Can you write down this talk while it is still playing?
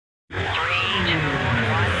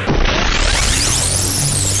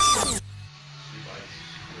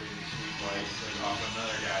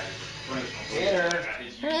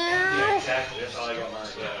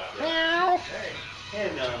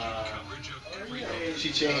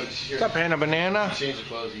She changed. What's up, Hannah Banana? She changed the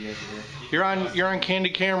clothes yesterday. You're on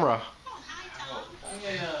candid camera.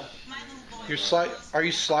 Are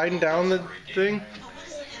you sliding down the thing?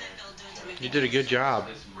 You did a good job.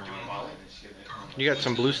 You got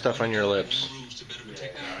some blue stuff on your lips.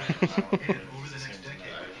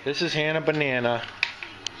 This is Hannah Banana,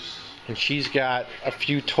 and she's got a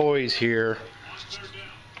few toys here.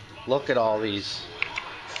 Look at all these.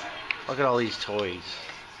 Look at all these toys.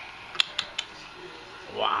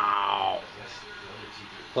 Wow.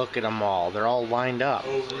 Look at them all. They're all lined up.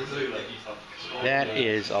 That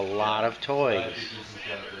is a lot of toys.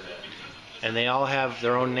 And they all have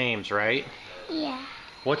their own names, right? Yeah.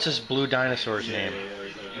 What's this blue dinosaur's name?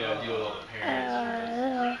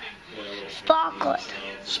 Sparkle.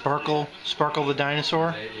 Sparkle? Sparkle the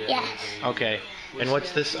dinosaur? Yes. Okay. And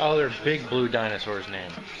what's this other big blue dinosaur's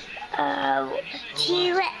name?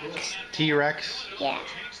 T-Rex. T-Rex? Yeah.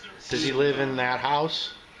 Does he live in that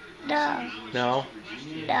house? No. No?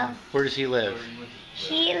 No. Where does he live?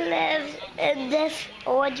 He lives in this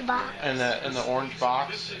orange box. In the orange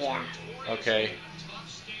box? Yeah. Okay.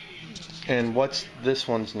 And what's this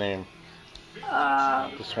one's name?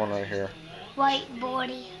 This one right here. White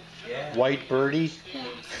body. White birdie?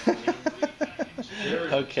 Yes.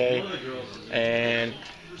 Okay. And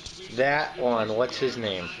that one, what's his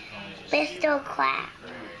name? Mr. Crab.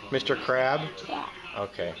 Mr. Crab? Yeah.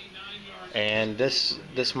 Okay. And this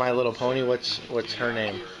My Little Pony, what's her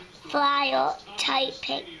name? Flyer tight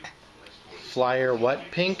pink. Flyer what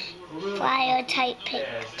pink? Flyer tight pink.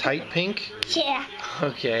 Tight pink? Yeah.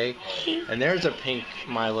 Okay. And there's a pink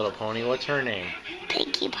My Little Pony. What's her name?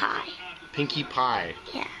 Pinkie Pie. Pinkie Pie.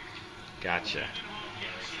 Yeah. Gotcha.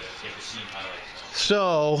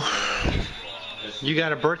 So, you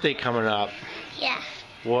got a birthday coming up. Yeah.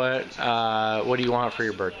 What do you want for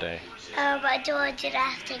your birthday? A door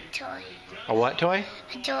gymnastic toy. A what toy?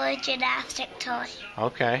 A door gymnastic toy.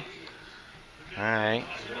 Okay. Alright.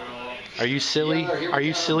 Are you silly? Are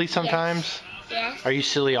you silly sometimes? Yes. Are you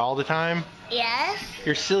silly all the time? Yes.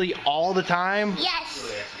 You're silly all the time?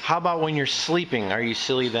 Yes. How about when you're sleeping? Are you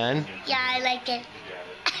silly then? Yeah, I like it.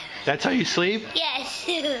 That's how you sleep? Yes.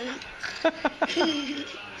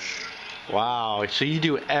 Wow. So you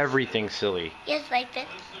do everything silly. Yes, like that.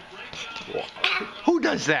 Who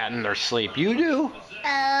does that in their sleep? You do?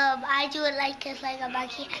 I do it like this, like a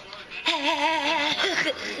monkey.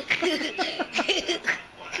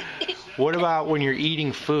 What about when you're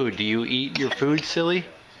eating food? Do you eat your food silly?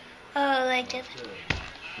 Oh, like this.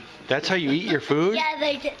 That's how you eat your food? Yeah,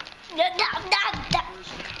 like this.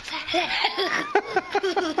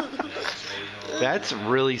 That's a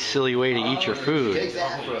really silly way to eat your food.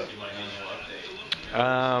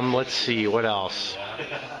 Let's see, what else?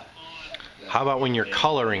 How about when you're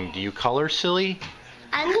coloring? Do you color silly?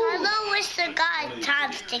 I color with the guy's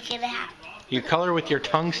tongue sticking out. You color with your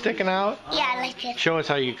tongue sticking out? Yeah, like this. Show us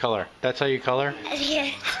how you color. That's how you color?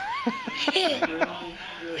 Yes.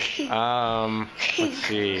 Let's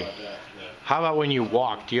see. How about when you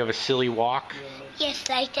walk? Do you have a silly walk? Yes,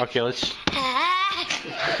 like this. Okay, let's...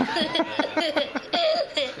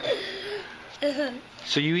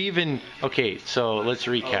 So you even... Okay, so let's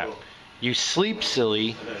recap. You sleep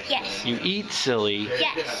silly. Yes. You eat silly.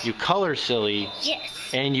 Yes. You color silly. Yes.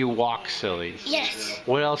 And you walk silly. Yes.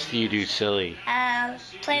 What else do you do silly?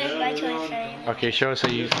 Play with my toys. Okay, show us how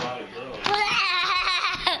you...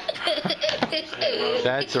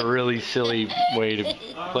 That's a really silly way to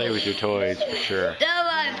play with your toys, for sure. Now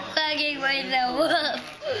I'm plugging myself up.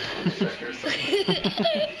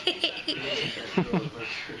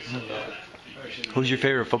 Who's your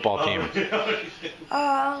favorite football team?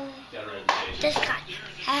 This guy.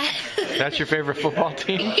 That's your favorite football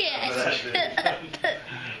team? Yes.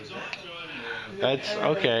 That's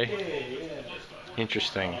okay.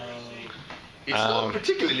 Interesting. It's not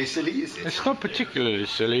particularly silly, is it? It's not particularly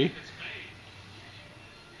silly.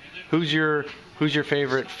 Who's your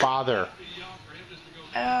favorite father?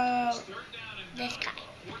 This guy.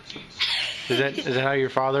 Is that how your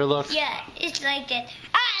father looks? Yeah, it's like this.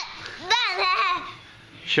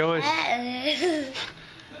 Show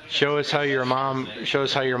us how your mom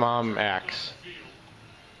acts.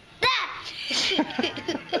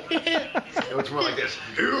 It's more like this.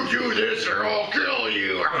 You do this or I'll kill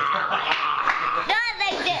you. Not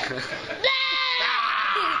like this.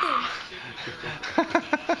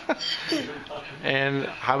 And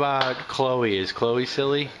how about Chloe? Is Chloe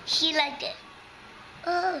silly? She liked it.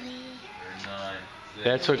 Oh.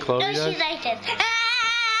 That's what No, Chloe she's does? like this.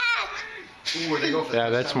 Ooh, they go for Yeah,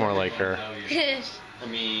 the that's more like her. I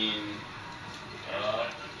mean,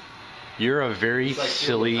 You're a very It's like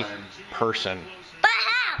silly table time. person. But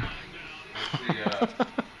how?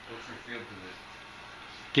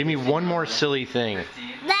 Give me one more silly thing.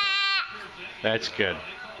 That. That's good.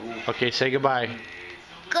 Okay, say goodbye.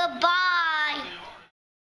 Goodbye.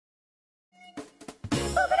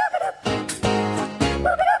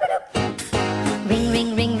 Ring,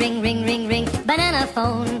 ring, ring, ring, ring, ring, ring, banana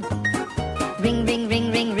phone. Ring, ring,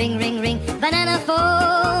 ring, ring, ring, ring, ring, banana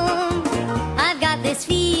phone. I've got this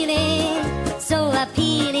feeling so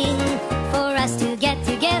appealing for us to get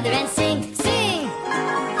together and sing, sing.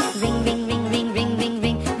 Ring, ring, ring, ring, ring, ring,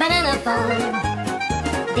 ring, banana phone.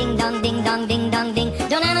 Ding dong, ding dong, ding dong, ding,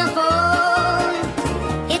 banana phone.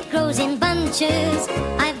 It grows in bunches.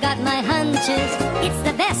 I've got my hunches. It's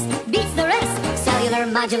the best, beats the rest. Cellular,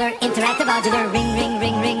 modular, interactive, modular. Ring, ring,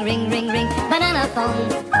 ring, ring, ring, ring, ring, banana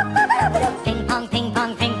phone.